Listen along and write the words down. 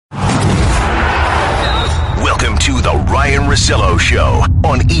Russillo Show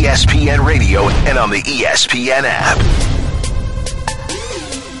on ESPN Radio and on the ESPN app.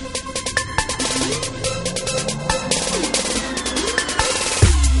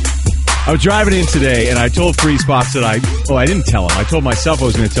 I was driving in today, and I told Freeze Pops that I didn't tell him. I told myself I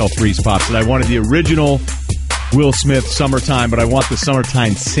was going to tell Freeze Pops that I wanted the original Will Smith Summertime, but I want the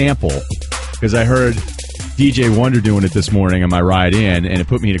Summertime sample because I heard DJ Wonder doing it this morning on my ride in, and it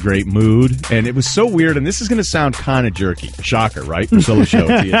put me in a great mood. And it was so weird, and this is going to sound kind of jerky. Shocker, right? Russillo Show,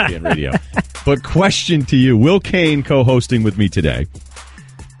 ESPN Radio. But question to you, Will Cain co-hosting with me today.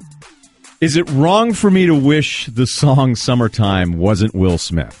 Is it wrong for me to wish the song Summertime wasn't Will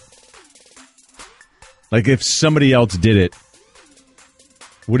Smith? Like, if somebody else did it,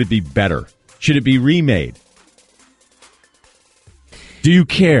 would it be better? Should it be remade? Do you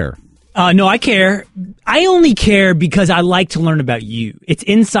care? No, I care. I only care because I like to learn about you. It's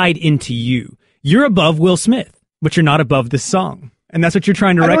insight into you. You're above Will Smith, but you're not above this song. And that's what you're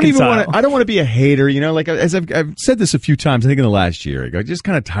trying to reconcile. I don't want to be a hater, you know, like as I've said this a few times, I think in the last year. I'm just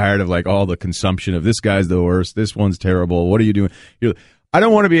kind of tired of like all the consumption of this guy's the worst, this one's terrible, what are you doing? I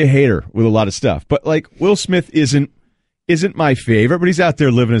don't want to be a hater with a lot of stuff, but like Will Smith isn't my favorite, but he's out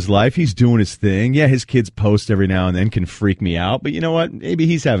there living his life. He's doing his thing. Yeah, his kids post every now and then can freak me out, but you know what? Maybe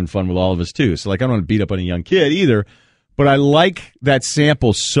he's having fun with all of us too. So like I don't want to beat up on a young kid either, but I like that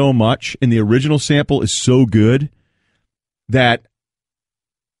sample so much, and the original sample is so good that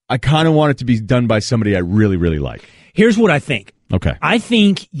I kind of want it to be done by somebody I really, really like. Here's what I think. Okay. I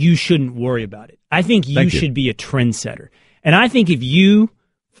think you shouldn't worry about it. I think you should be a trendsetter. And I think if you,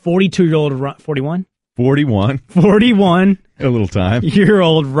 42-year-old, 41? 41. A little time.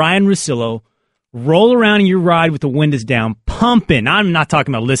 Year-old Ryan Russillo, roll around in your ride with the windows down, pumping. I'm not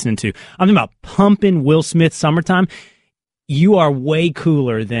talking about listening to. I'm talking about pumping Will Smith Summertime. You are way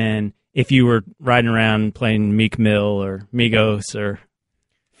cooler than if you were riding around playing Meek Mill or Migos or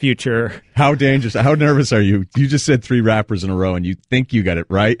Future. How dangerous, how nervous are you? You just said 3 rappers in a row and you think you got it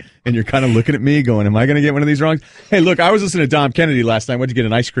right, and you're kind of looking at me going, am I going to get one of these wrong? Hey, look, I was listening to Dom Kennedy last night. Went to get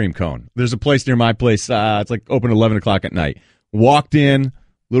an ice cream cone. There's a place near my place. It's like open 11 o'clock at night. Walked in,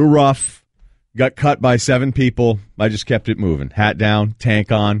 little rough, got cut by 7 people. I just kept it moving. Hat down,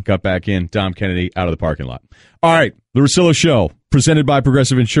 tank on, got back in. Dom Kennedy out of the parking lot. All right, the Russillo Show, presented by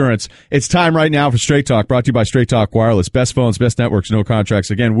Progressive Insurance. It's time right now for Straight Talk, brought to you by Straight Talk Wireless. Best phones, best networks, no contracts.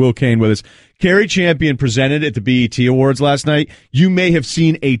 Again, Will Cain with us. Carrie Champion presented at the BET Awards last night. You may have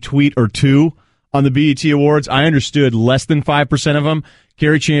seen a tweet or two on the BET Awards. I understood less than 5% of them.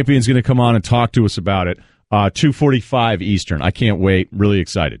 Carrie Champion's going to come on and talk to us about it. 2:45 Eastern. I can't wait. Really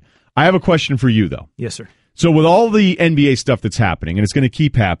excited. I have a question for you, though. Yes, sir. So with all the NBA stuff that's happening, and it's going to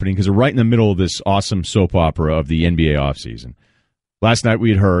keep happening because we're right in the middle of this awesome soap opera of the NBA offseason. Last night we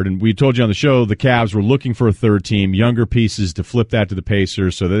had heard, and we told you on the show, the Cavs were looking for a third team, younger pieces to flip that to the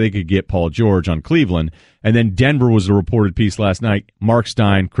Pacers so that they could get Paul George on Cleveland. And then Denver was the reported piece last night, Mark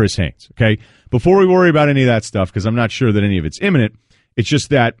Stein, Chris Haynes. Okay, before we worry about any of that stuff, because I'm not sure that any of it's imminent, it's just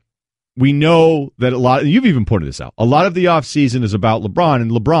that we know that you've even pointed this out, a lot of the offseason is about LeBron, and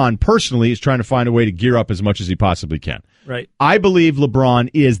LeBron personally is trying to find a way to gear up as much as he possibly can. Right. I believe LeBron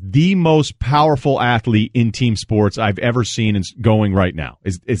is the most powerful athlete in team sports I've ever seen going right now.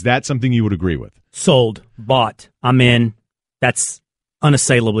 Is that something you would agree with? Sold. Bought. I'm in. That's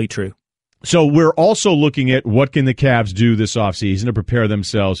unassailably true. So we're also looking at what can the Cavs do this offseason to prepare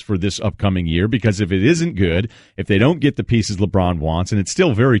themselves for this upcoming year, because if it isn't good, if they don't get the pieces LeBron wants, and it's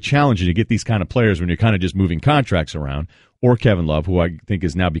still very challenging to get these kind of players when you're kind of just moving contracts around, or Kevin Love, who I think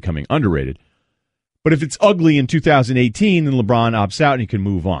is now becoming underrated. But if it's ugly in 2018, then LeBron opts out and he can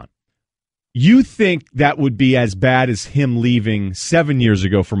move on. You think that would be as bad as him leaving 7 years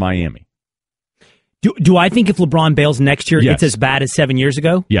ago for Miami? Do I think if LeBron bails next year, yes, it's as bad as 7 years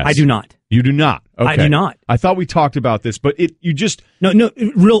ago? Yes. I do not. You do not? Okay. I do not. I thought we talked about this, but you just... No,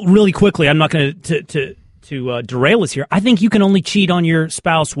 really quickly, I'm not going to derail us here. I think you can only cheat on your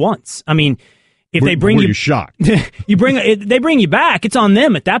spouse once. I mean, if they bring you shocked? they bring you back, it's on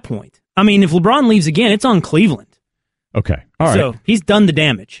them at that point. I mean, if LeBron leaves again, it's on Cleveland. Okay. All right. So he's done the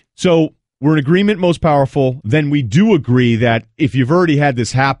damage. So we're in agreement, most powerful. Then we do agree that if you've already had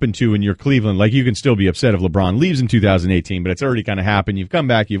this happen to in your Cleveland, like you can still be upset if LeBron leaves in 2018, but it's already kind of happened. You've come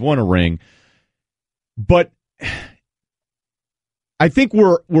back, you've won a ring. But I think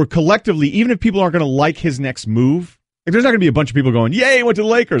we're collectively, even if people aren't going to like his next move, like there's not going to be a bunch of people going, yay, he went to the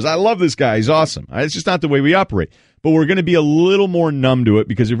Lakers. I love this guy. He's awesome. It's just not the way we operate. But we're going to be a little more numb to it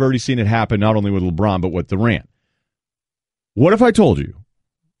because we've already seen it happen not only with LeBron, but with Durant. What if I told you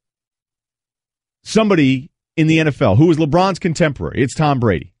somebody in the NFL who is LeBron's contemporary, it's Tom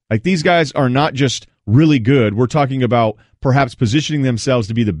Brady. Like these guys are not just really good. We're talking about perhaps positioning themselves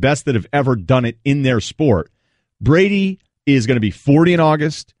to be the best that have ever done it in their sport. Brady is going to be 40 in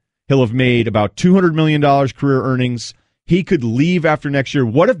August. He'll have made about $200 million career earnings. He could leave after next year.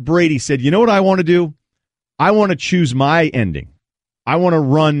 What if Brady said, you know what I want to do? I want to choose my ending. I want to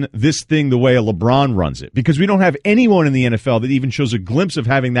run this thing the way a LeBron runs it, because we don't have anyone in the NFL that even shows a glimpse of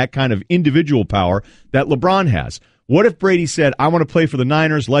having that kind of individual power that LeBron has. What if Brady said, I want to play for the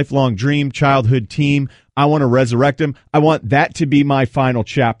Niners, lifelong dream, childhood team. I want to resurrect him. I want that to be my final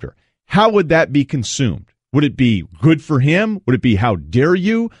chapter. How would that be consumed? Would it be good for him? Would it be how dare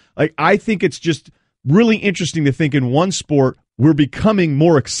you? Like, I think it's just really interesting to think in one sport we're becoming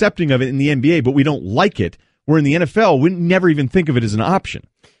more accepting of it in the NBA, but we don't like it. Where in the NFL, we never even think of it as an option.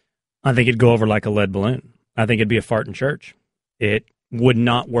 I think it'd go over like a lead balloon. I think it'd be a fart in church. It would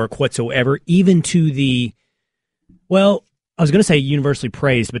not work whatsoever, even to the, well, I was going to say universally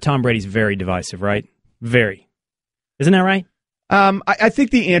praised, but Tom Brady's very divisive, right? Very. Isn't that right? I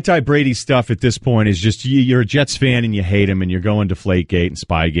think the anti-Brady stuff at this point is just you're a Jets fan and you hate him and you're going Deflategate and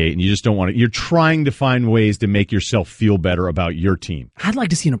Spygate and you just don't want to. You're trying to find ways to make yourself feel better about your team. I'd like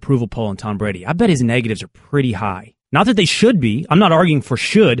to see an approval poll on Tom Brady. I bet his negatives are pretty high. Not that they should be. I'm not arguing for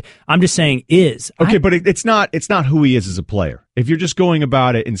should. I'm just saying is. Okay, but it's not who he is as a player. If you're just going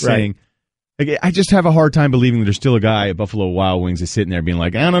about it and saying, like, I just have a hard time believing that there's still a guy at Buffalo Wild Wings that's sitting there being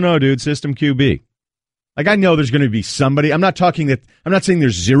like, I don't know, dude, system QB. Like, I know there's going to be somebody. I'm not saying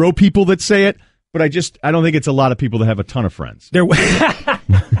there's zero people that say it, but I don't think it's a lot of people that have a ton of friends. That's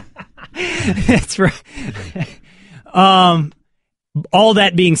right. All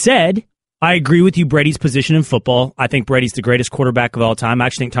that being said, I agree with you, Brady's position in football. I think Brady's the greatest quarterback of all time. I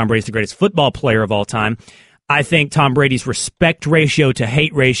actually think Tom Brady's the greatest football player of all time. I think Tom Brady's respect ratio to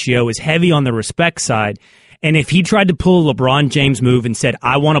hate ratio is heavy on the respect side. And if he tried to pull a LeBron James move and said,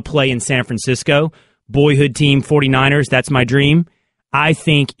 I want to play in San Francisco, boyhood team 49ers, that's my dream, I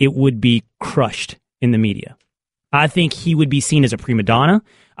think it would be crushed in the media. I think he would be seen as a prima donna.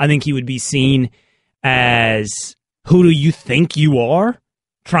 I think he would be seen as, who do you think you are?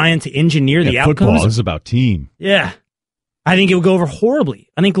 Trying to engineer the outcomes. Football is about team. Yeah. I think it would go over horribly.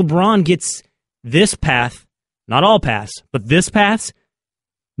 I think LeBron gets this path, not all paths, but this path,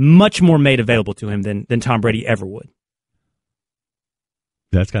 much more made available to him than Tom Brady ever would.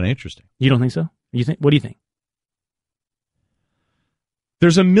 That's kind of interesting. You don't think so? What do you think?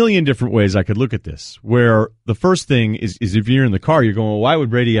 There's a million different ways I could look at this, where the first thing is if you're in the car, you're going, well, why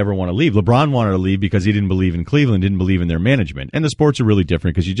would Brady ever want to leave? LeBron wanted to leave because he didn't believe in Cleveland, didn't believe in their management. And the sports are really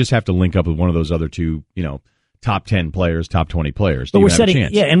different because you just have to link up with one of those other two, top 10 players, top 20 players. But we're setting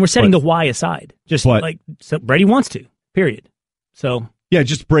the why aside. So Brady wants to, period. So. Yeah,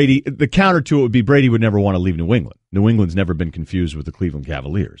 just Brady. The counter to it would be Brady would never want to leave New England. New England's never been confused with the Cleveland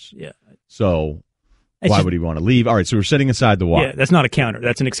Cavaliers. Yeah. So why would he want to leave? All right, so we're setting aside the why. Yeah, that's not a counter.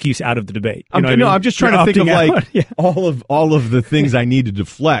 That's an excuse out of the debate. I'm just trying to think of all of the things I need to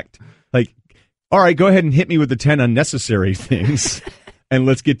deflect. Like, all right, go ahead and hit me with the 10 unnecessary things, and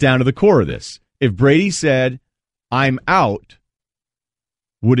let's get down to the core of this. If Brady said, I'm out,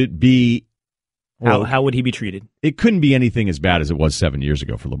 would it be... How would he be treated? It couldn't be anything as bad as it was 7 years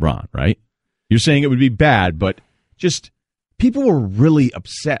ago for LeBron, right? You're saying it would be bad, but just people were really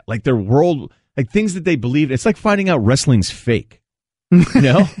upset. Like their world, like things that they believed. It's like finding out wrestling's fake. When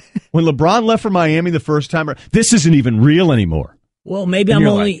LeBron left for Miami the first time, this isn't even real anymore. Well, maybe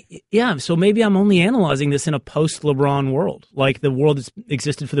so maybe I'm only analyzing this in a post-LeBron world, like the world that's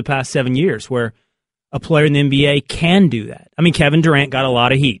existed for the past 7 years, where a player in the NBA can do that. I mean, Kevin Durant got a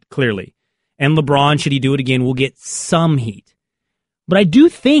lot of heat, clearly. And LeBron, should he do it again, will get some heat. But I do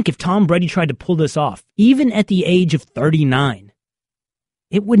think if Tom Brady tried to pull this off, even at the age of 39,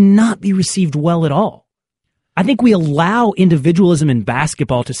 it would not be received well at all. I think we allow individualism in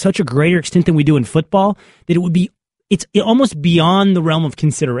basketball to such a greater extent than we do in football that it's almost beyond the realm of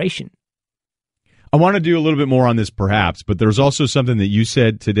consideration. I want to do a little bit more on this perhaps, but there's also something that you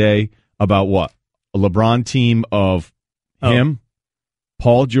said today about what? A LeBron team of him,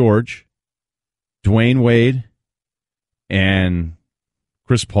 Paul George, Dwayne Wade, and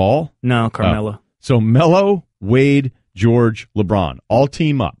Chris Paul? No, Carmelo. So Melo, Wade, George, LeBron, all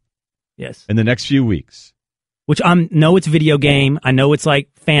team up. Yes. In the next few weeks. Which I know it's video game. I know it's like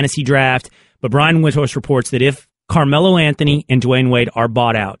fantasy draft. But Brian Windhorst reports that if Carmelo Anthony and Dwayne Wade are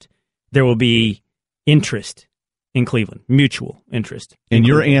bought out, there will be interest in Cleveland, mutual interest. And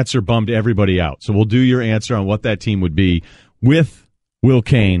your answer bummed everybody out. So we'll do your answer on what that team would be with Will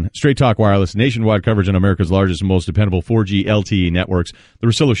Cain, Straight Talk Wireless, nationwide coverage on America's largest and most dependable 4G LTE networks. The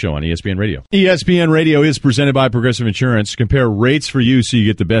Russillo Show on ESPN Radio. ESPN Radio is presented by Progressive Insurance. Compare rates for you so you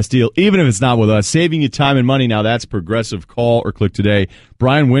get the best deal, even if it's not with us. Saving you time and money. Now that's Progressive. Call or click today.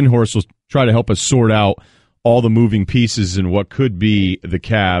 Brian Windhorst will try to help us sort out all the moving pieces in what could be the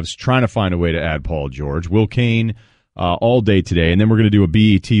Cavs, trying to find a way to add Paul George. Will Cain all day today, and then we're going to do a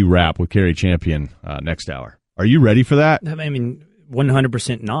BET wrap with Kerry Champion next hour. Are you ready for that? I mean,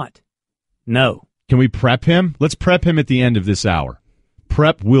 100% not. No. Can we prep him? Let's prep him at the end of this hour.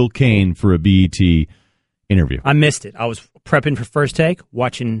 Prep Will Cain for a BET interview. I missed it. I was prepping for First Take,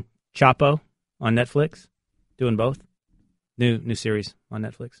 watching Chapo on Netflix, doing both. New series on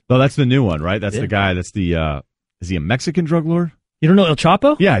Netflix. Oh, that's the new one, right? That's the guy. That's the. Is he a Mexican drug lord? You don't know El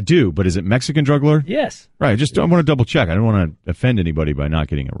Chapo? Yeah, I do. But is it Mexican drug lord? Yes. Right. I want to double check. I don't want to offend anybody by not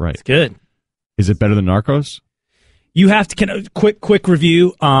getting it right. It's good. Is it better than Narcos? You have to quick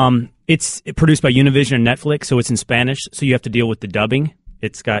review. It's produced by Univision and Netflix, so it's in Spanish. So you have to deal with the dubbing.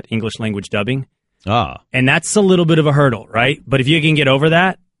 It's got English language dubbing. And that's a little bit of a hurdle, right? But if you can get over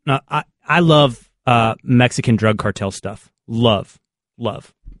that, I love Mexican drug cartel stuff. Love.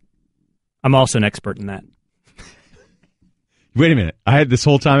 I'm also an expert in that. Wait a minute. I had this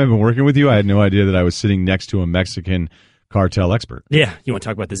whole time I've been working with you, I had no idea that I was sitting next to a Mexican cartel expert. Yeah. You want to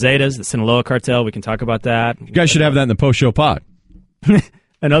talk about the Zetas, the Sinaloa cartel? We can talk about that. You guys should have that in the post-show pod.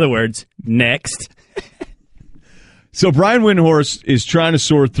 In other words, next. So Brian Windhorst is trying to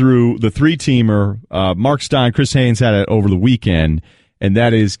sort through the three-teamer. Mark Stein, Chris Haynes had it over the weekend, and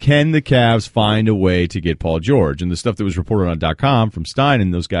that is, can the Cavs find a way to get Paul George? And the stuff that was reported on .com from Stein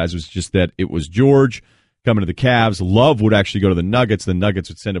and those guys was just that it was George coming to the Cavs. Love would actually go to the Nuggets. The Nuggets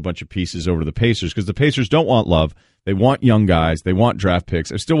would send a bunch of pieces over to the Pacers because the Pacers don't want Love. They want young guys. They want draft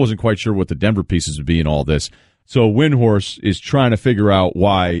picks. I still wasn't quite sure what the Denver pieces would be in all this. So Windhorst is trying to figure out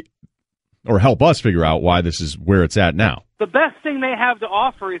why, or help us figure out why this is where it's at now. The best thing they have to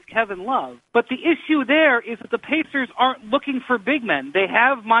offer is Kevin Love. But the issue there is that the Pacers aren't looking for big men. They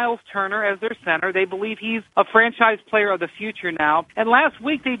have Miles Turner as their center. They believe he's a franchise player of the future now. And last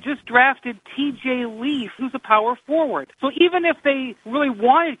week they just drafted T.J. Leaf, who's a power forward. So even if they really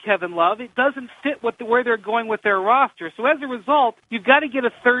wanted Kevin Love, it doesn't fit with where they're going with their roster. So as a result, you've got to get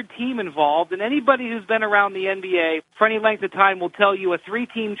a third team involved. And anybody who's been around the NBA for any length of time will tell you a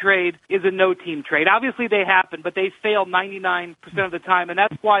three-team trade is a no-team trade. Obviously they happen, but they fail 99% of the time, and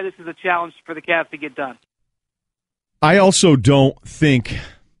that's why this is a challenge for the Cavs to get done. I also don't think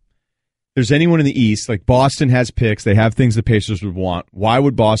there's anyone in the East, like Boston has picks, they have things the Pacers would want. Why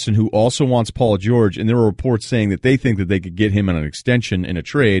would Boston, who also wants Paul George, and there are reports saying that they think that they could get him on an extension in a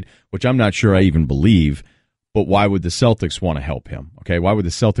trade, which I'm not sure I even believe, but why would the Celtics want to help him? Okay, why would the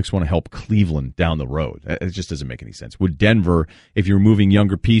Celtics want to help Cleveland down the road? It just doesn't make any sense. Would Denver, if you're moving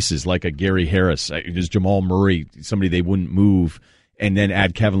younger pieces like a Gary Harris, is Jamal Murray somebody they wouldn't move and then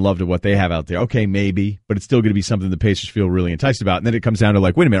add Kevin Love to what they have out there? Okay, maybe, but it's still going to be something the Pacers feel really enticed about. And then it comes down to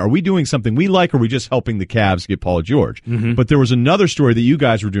like, wait a minute, are we doing something we like, or are we just helping the Cavs get Paul George? Mm-hmm. But there was another story that you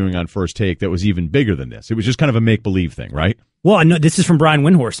guys were doing on First Take that was even bigger than this. It was just kind of a make-believe thing, right? Well, I know this is from Brian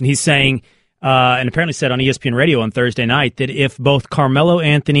Windhorst, and he's saying, and apparently said on ESPN Radio on Thursday night, that if both Carmelo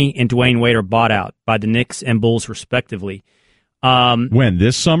Anthony and Dwayne Wade are bought out by the Knicks and Bulls respectively, when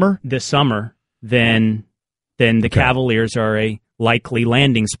this summer, then the Cavaliers are a likely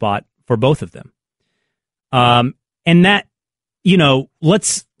landing spot for both of them. And that,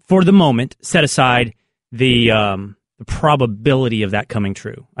 let's for the moment set aside the probability of that coming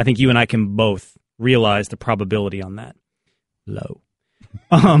true. I think you and I can both realize the probability on that low.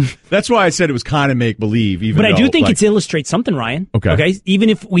 That's why I said it was kind of make believe. But I do think it illustrates something, Ryan. Okay. Even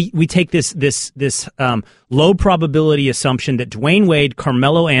if we take this low probability assumption that Dwayne Wade,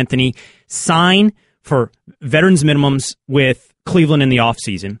 Carmelo Anthony sign for veterans minimums with Cleveland in the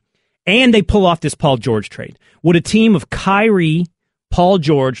offseason, and they pull off this Paul George trade, would a team of Kyrie, Paul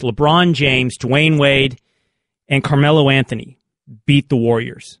George, LeBron James, Dwayne Wade, and Carmelo Anthony beat the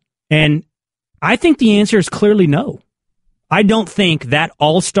Warriors? And I think the answer is clearly no. I don't think that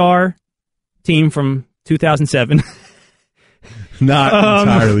all-star team from 2007. Not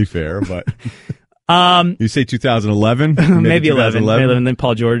entirely fair, but you say 2011, maybe 11, and then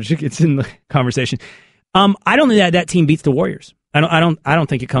Paul George gets in the conversation. I don't think that team beats the Warriors. I don't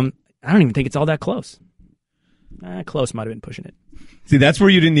think it come. I don't even think it's all that close. Close might have been pushing it. See, that's where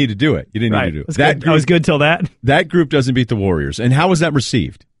you didn't need to do it. You didn't need to do it. That group, I was good till that. That group doesn't beat the Warriors. And how was that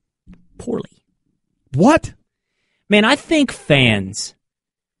received? Poorly. What? Man, I think fans.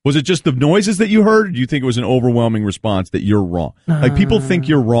 Was it just the noises that you heard, or do you think it was an overwhelming response that you're wrong? Like, people think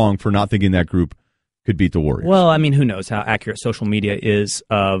you're wrong for not thinking that group could beat the Warriors. Well, I mean, who knows how accurate social media is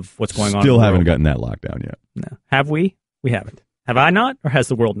of what's going on. Still haven't gotten that lockdown yet. No. Have we? We haven't. Have I not, or has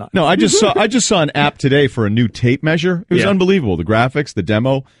the world not? No, I just saw an app today for a new tape measure. It was unbelievable. The graphics, the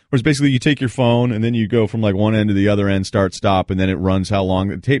demo, was basically you take your phone and then you go from like one end to the other end, start, stop, and then it runs how long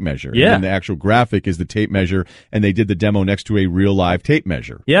the tape measure. Yeah. And the actual graphic is the tape measure, and they did the demo next to a real live tape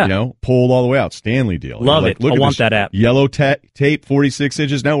measure. Yeah. You know, pulled all the way out. Stanley deal. Love it. I want that app. Yellow tape, 46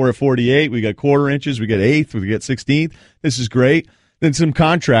 inches. Now we're at 48. We got quarter inches. We got eighth. We got 16th. This is great. Then some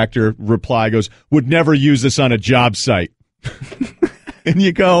contractor reply goes, would never use this on a job site. And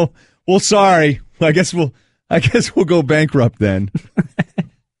you go, well, sorry. I guess we'll go bankrupt then.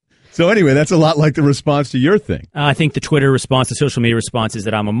 So anyway, that's a lot like the response to your thing. I think the Twitter response, the social media response is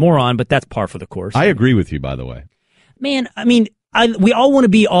that I'm a moron, but that's par for the course. I agree with you, by the way. Man, I mean, we all want to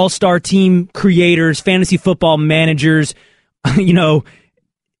be all-star team creators, fantasy football managers. You know,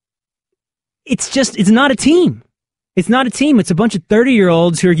 it's not a team. It's not a team. It's a bunch of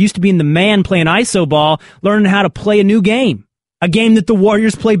 30-year-olds who are used to being the man playing iso ball, learning how to play a new game. A game that the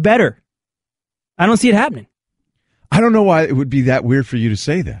Warriors play better. I don't see it happening. I don't know why it would be that weird for you to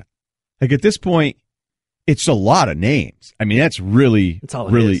say that. Like at this point, it's a lot of names. I mean, that's really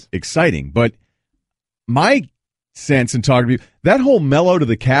exciting. But my sense in talking to you, that whole Melo to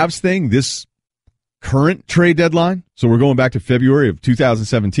the Cavs thing, this current trade deadline, so we're going back to February of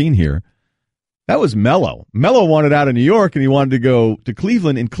 2017 here, that was Melo. Melo wanted out of New York and he wanted to go to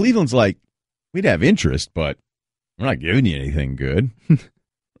Cleveland, and Cleveland's like, we'd have interest, but we're not giving you anything good. We're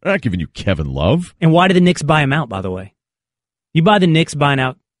not giving you Kevin Love. And why did the Knicks buy him out, by the way? You buy the Knicks buying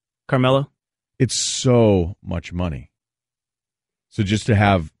out Carmelo? It's so much money. So just to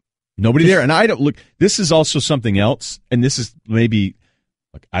have nobody there. And I don't look, this is also something else. And this is maybe,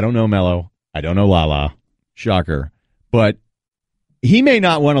 look, I don't know Melo. I don't know Lala. Shocker. But he may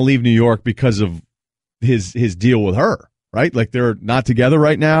not want to leave New York because of his deal with her, right? Like they're not together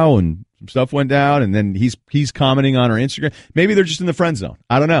right now and some stuff went down, and then he's commenting on her Instagram. Maybe they're just in the friend zone.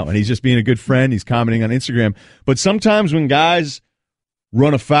 I don't know. And he's just being a good friend. He's commenting on Instagram. But sometimes when guys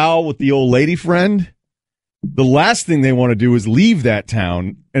run afoul with the old lady friend, the last thing they want to do is leave that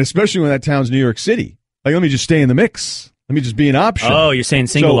town, and especially when that town's New York City. Like, let me just stay in the mix. Let me just be an option. Oh, you're saying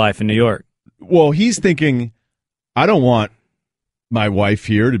single life in New York. Well, he's thinking, I don't want my wife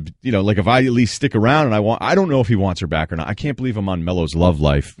here to, you know, like if I at least stick around, and I don't know if he wants her back or not. I can't believe I'm on Melo's love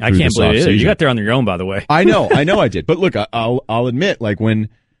life. I can't believe it either. You got there on your own, by the way. I know I did. But look, I'll admit, like when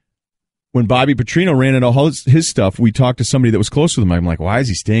Bobby Petrino ran into all his stuff, we talked to somebody that was close with him. I'm like, why is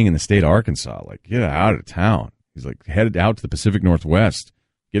he staying in the state of Arkansas? Like, get out of town. He's like, headed out to the Pacific Northwest,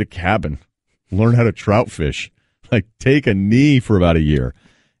 get a cabin, learn how to trout fish, like take a knee for about a year.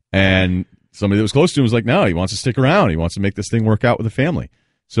 And somebody that was close to him was like, no, he wants to stick around. He wants to make this thing work out with the family.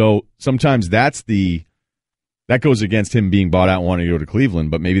 So sometimes that goes against him being bought out and wanting to go to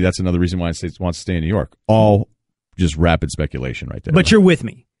Cleveland, but maybe that's another reason why he wants to stay in New York. All just rapid speculation right there. But you're with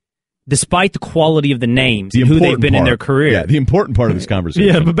me. Despite the quality of the names and who they've been in their career. Yeah, the important part of this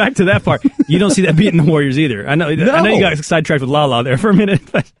conversation. Yeah, but back to that part. You don't see that beating the Warriors either. I know you got sidetracked with Lala there for a minute.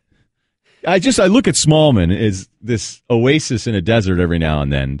 But I look at Smallman as this oasis in a desert every now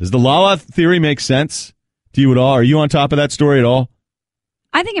and then. Does the Lala theory make sense to you at all? Are you on top of that story at all?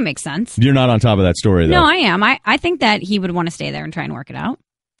 I think it makes sense. You're not on top of that story, though. No, I am. I think that he would want to stay there and try and work it out.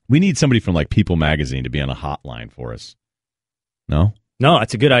 We need somebody from like People Magazine to be on a hotline for us. No? No,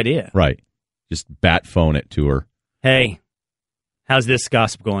 that's a good idea. Right. Just bat phone it to her. Hey, how's this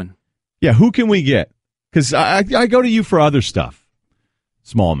gossip going? Yeah, who can we get? Because I go to you for other stuff,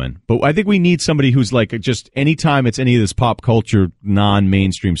 Smallman. But I think we need somebody who's like, just anytime it's any of this pop culture,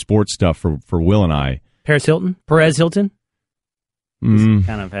 non-mainstream sports stuff for Will and I. Perez Hilton? He's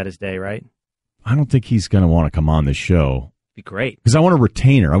kind of had his day, right? I don't think he's going to want to come on this show. Be great. Because I want to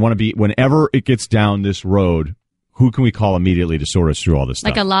retain her. I want to be, whenever it gets down this road, who can we call immediately to sort us through all this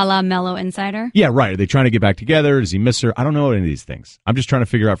stuff? Like a Lala Mello insider? Yeah, right. Are they trying to get back together? Does he miss her? I don't know any of these things. I'm just trying to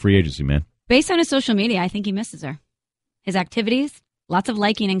figure out free agency, man. Based on his social media, I think he misses her. His activities, lots of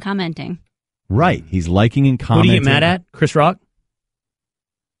liking and commenting. Right. He's liking and commenting. Who do you get mad at? Chris Rock?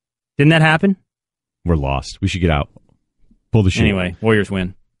 Didn't that happen? We're lost. We should get out. Pull the chute. Anyway, Warriors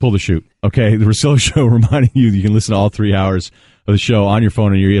win. Pull the chute. Okay, the Russillo Show reminding you can listen to all 3 hours of the show on your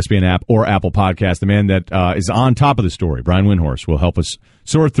phone, on your ESPN app, or Apple Podcast. The man that is on top of the story, Brian Windhorst, will help us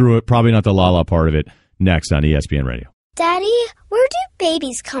sort through it. Probably not the Lala part of it. Next on ESPN Radio. Daddy, where do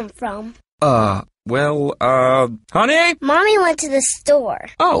babies come from? Honey? Mommy went to the store.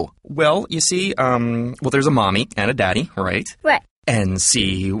 Oh, well, you see, there's a mommy and a daddy, right? Right. And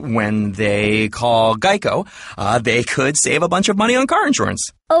see, when they call Geico, they could save a bunch of money on car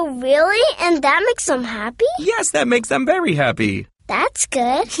insurance. Oh, really? And that makes them happy? Yes, that makes them very happy. That's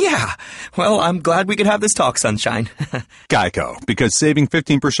good. Yeah. Well, I'm glad we could have this talk, Sunshine. Geico, because saving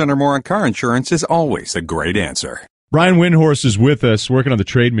 15% or more on car insurance is always a great answer. Brian Windhorst is with us, working on the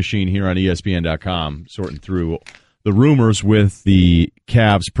trade machine here on ESPN.com, sorting through the rumors with the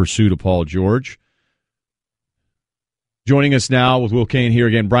Cavs' pursuit of Paul George. Joining us now with Will Cain here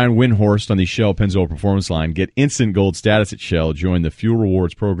again, Brian Windhorst on the Shell Pennzoil Performance Line. Get instant gold status at Shell. Join the Fuel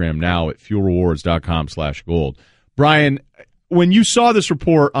Rewards program now at fuelrewards.com/gold. Brian, when you saw this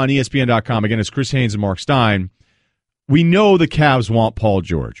report on ESPN.com, again, it's Chris Haynes and Mark Stein, we know the Cavs want Paul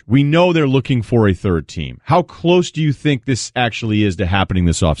George. We know they're looking for a third team. How close do you think this actually is to happening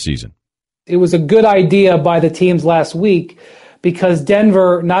this offseason? It was a good idea by the teams last week because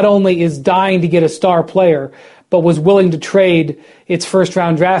Denver not only is dying to get a star player, but was willing to trade its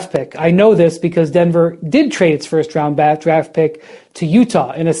first-round draft pick. I know this because Denver did trade its first-round draft pick to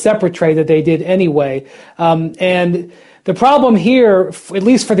Utah in a separate trade that they did anyway. And the problem here, at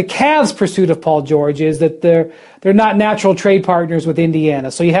least for the Cavs' pursuit of Paul George, is that they're not natural trade partners with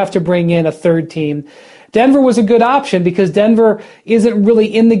Indiana. So you have to bring in a third team. Denver was a good option because Denver isn't really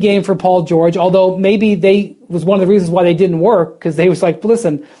in the game for Paul George, although maybe they was one of the reasons why they didn't work, because they was like,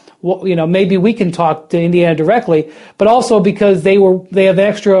 listen, well, maybe we can talk to Indiana directly, but also because they have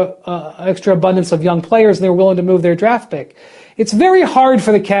extra abundance of young players and they were willing to move their draft pick. It's very hard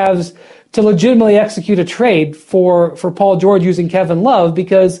for the Cavs to legitimately execute a trade for Paul George using Kevin Love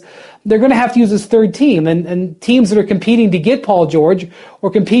because they're going to have to use his third team, and teams that are competing to get Paul George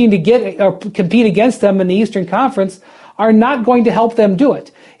or compete against them in the Eastern Conference are not going to help them do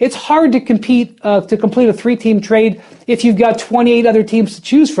it. It's hard to complete a 3-team trade if you've got 28 other teams to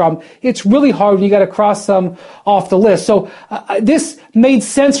choose from. It's really hard when you got to cross some off the list. So this made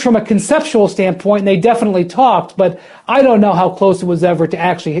sense from a conceptual standpoint, and they definitely talked, but I don't know how close it was ever to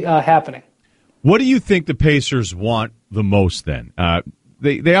actually happening. What do you think the Pacers want the most then?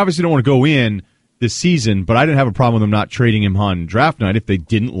 They obviously don't want to go in this season, but I didn't have a problem with them not trading him on draft night if they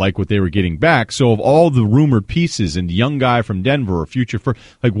didn't like what they were getting back. So of all the rumored pieces and young guy from Denver or future first,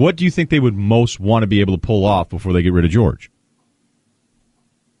 what do you think they would most want to be able to pull off before they get rid of George?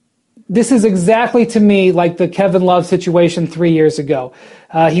 This is exactly, to me, like the Kevin Love situation 3 years ago.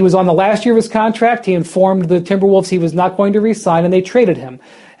 He was on the last year of his contract. He informed the Timberwolves he was not going to re-sign, and they traded him.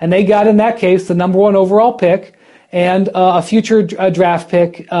 And they got, in that case, the number 1 overall pick and a future draft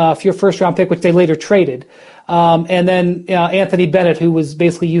pick, your first-round pick, which they later traded. And then Anthony Bennett, who was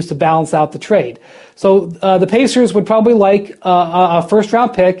basically used to balance out the trade. So the Pacers would probably like a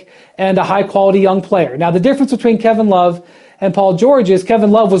first-round pick and a high-quality young player. Now, the difference between Kevin Love and Paul George is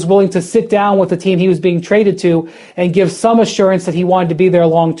Kevin Love was willing to sit down with the team he was being traded to and give some assurance that he wanted to be there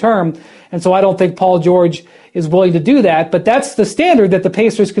long-term. And so I don't think Paul George is willing to do that, but that's the standard that the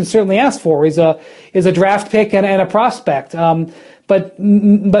Pacers can certainly ask for, is a draft pick and a prospect. But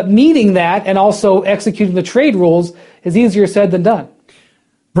meeting that and also executing the trade rules is easier said than done.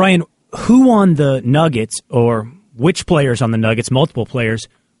 Brian, who on the Nuggets, or which players on the Nuggets, multiple players,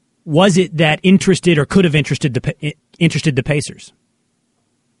 was it that interested or could have interested the Pacers?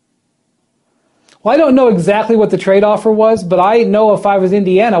 Well, I don't know exactly what the trade offer was, but I know if I was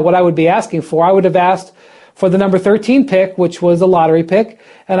Indiana, what I would be asking for. I would have asked for the number 13 pick, which was a lottery pick,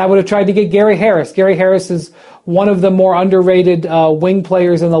 and I would have tried to get Gary Harris. Gary Harris is one of the more underrated wing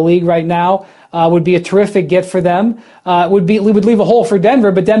players in the league right now. Would be a terrific get for them. Would leave a hole for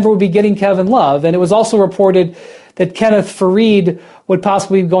Denver, but Denver would be getting Kevin Love. And it was also reported that Kenneth Faried would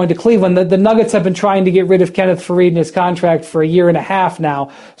possibly be going to Cleveland. The Nuggets have been trying to get rid of Kenneth Faried in his contract for 1.5 years now.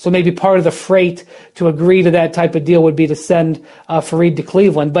 So maybe part of the freight to agree to that type of deal would be to send Faried to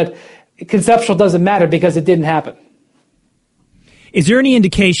Cleveland. But conceptual doesn't matter because it didn't happen. Is there any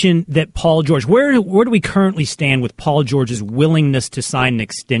indication that Paul George, where do we currently stand with Paul George's willingness to sign an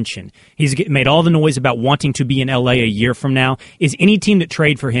extension? He's made all the noise about wanting to be in L.A. a year from now. Is any team that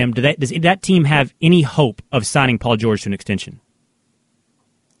trade for him, does that team have any hope of signing Paul George to an extension?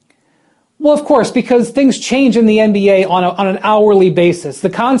 Well, of course, because things change in the NBA on an hourly basis. The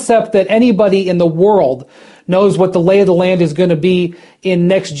concept that anybody in the world knows what the lay of the land is going to be in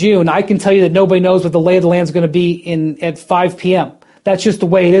next June, I can tell you that nobody knows what the lay of the land is going to be at 5 p.m. That's just the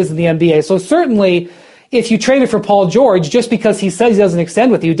way it is in the NBA. So certainly, if you traded for Paul George, just because he says he doesn't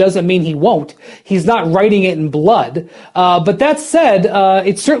extend with you doesn't mean he won't. He's not writing it in blood. But that said,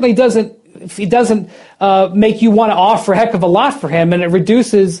 it certainly doesn't if he doesn't make you want to offer a heck of a lot for him, and it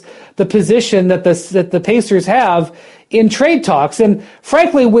reduces the position that the Pacers have in trade talks. And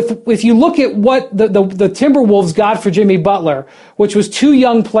frankly, if you look at what the Timberwolves got for Jimmy Butler, which was 2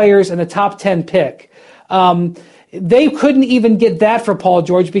 young players and a top 10 pick, they couldn't even get that for Paul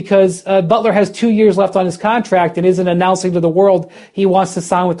George because Butler has 2 years left on his contract and isn't announcing to the world he wants to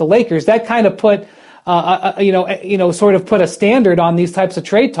sign with the Lakers. That kind of put sort of put a standard on these types of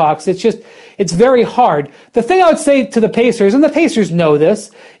trade talks. It's very hard. The thing I would say to the Pacers, and the Pacers know this,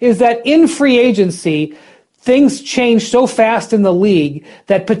 is that in free agency, things change so fast in the league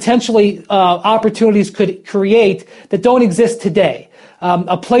that potentially opportunities could create that don't exist today.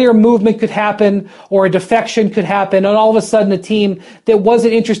 A player movement could happen or a defection could happen, and all of a sudden a team that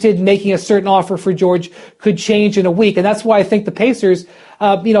wasn't interested in making a certain offer for George could change in a week. And that's why I think the Pacers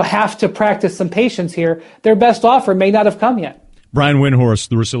have to practice some patience here. Their best offer may not have come yet. Brian Windhorst,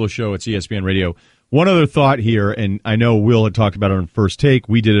 The Russillo Show at ESPN Radio. One other thought here, and I know Will had talked about it on First Take.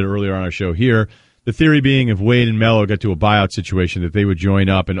 We did it earlier on our show here. The theory being if Wade and Melo got to a buyout situation, that they would join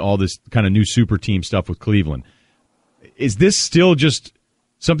up and all this kind of new super team stuff with Cleveland. Is this still just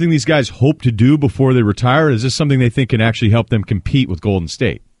something these guys hope to do before they retire? Or is this something they think can actually help them compete with Golden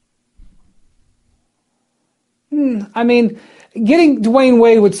State? I mean, getting Dwayne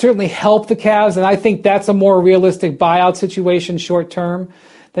Wade would certainly help the Cavs, and I think that's a more realistic buyout situation short term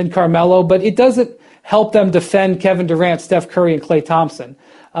than Carmelo, but it doesn't help them defend Kevin Durant, Steph Curry, and Klay Thompson.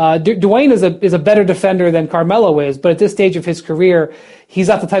 Dwayne is a better defender than Carmelo is, but at this stage of his career, he's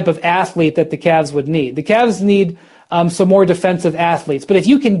not the type of athlete that the Cavs would need. The Cavs need some more defensive athletes. But if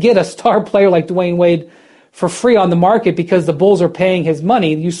you can get a star player like Dwayne Wade for free on the market because the Bulls are paying his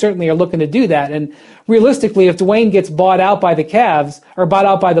money, you certainly are looking to do that. And realistically, if Dwayne gets bought out by the Cavs or bought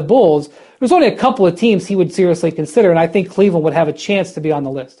out by the Bulls, there's only a couple of teams he would seriously consider, and I think Cleveland would have a chance to be on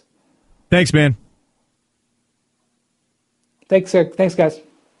the list. Thanks, man. Thanks, sir. Thanks, guys.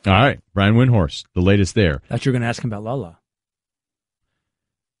 All right. Brian Windhorst, the latest there. Thought you were going to ask him about Lala.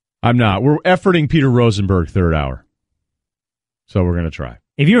 I'm not. We're efforting Peter Rosenberg third hour. So we're going to try.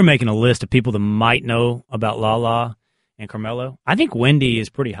 If you were making a list of people that might know about Lala and Carmelo, I think Wendy is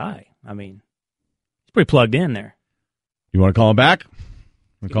pretty high. I mean, he's pretty plugged in there. You want to call him back?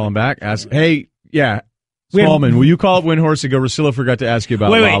 Call him back? Ask. Hey, yeah. Smallman, will you call up Windhorst and go, Russillo forgot to ask you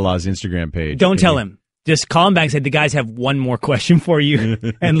about Lala's Instagram page. Don't tell him. Just call him back and say, the guys have one more question for you.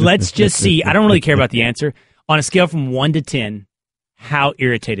 And let's just see. I don't really care about the answer. On a scale from 1 to 10, how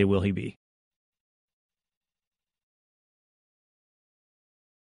irritated will he be?